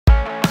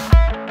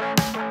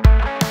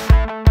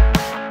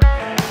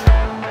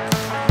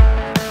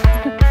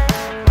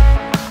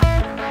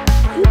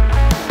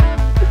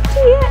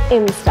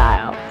in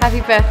style.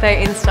 Happy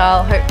birthday in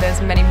style. Hope there's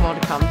many more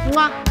to come.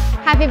 Mwah.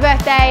 Happy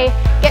birthday,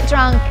 get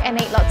drunk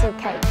and eat lots of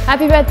cake.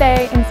 Happy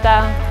birthday in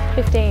style,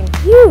 15.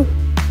 Woo.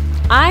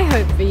 I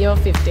hope for your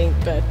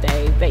 15th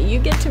birthday that you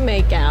get to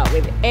make out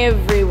with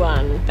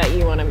everyone that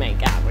you want to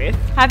make out with.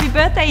 Happy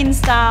birthday in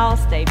style,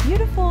 stay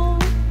beautiful.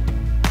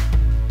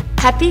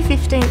 Happy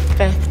 15th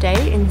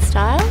birthday in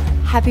style.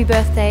 Happy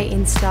birthday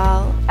in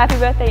style. Happy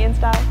birthday in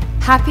style.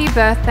 Happy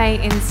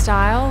birthday in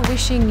style.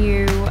 Wishing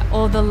you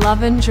all the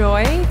love and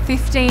joy.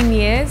 15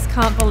 years,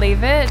 can't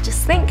believe it.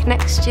 Just think,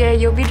 next year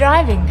you'll be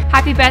driving.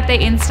 Happy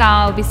birthday in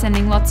style. I'll be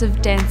sending lots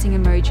of dancing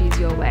emojis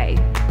your way.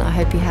 I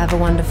hope you have a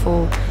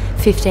wonderful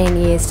 15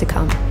 years to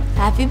come.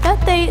 Happy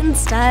birthday in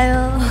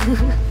style.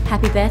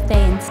 Happy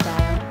birthday in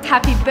style.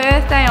 Happy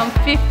birthday on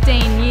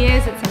 15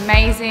 years. It's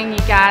amazing. You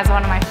guys are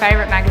one of my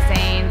favourite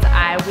magazines.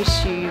 I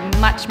wish you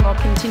much more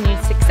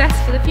continued success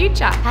for the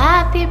future.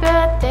 Happy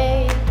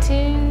birthday to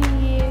you.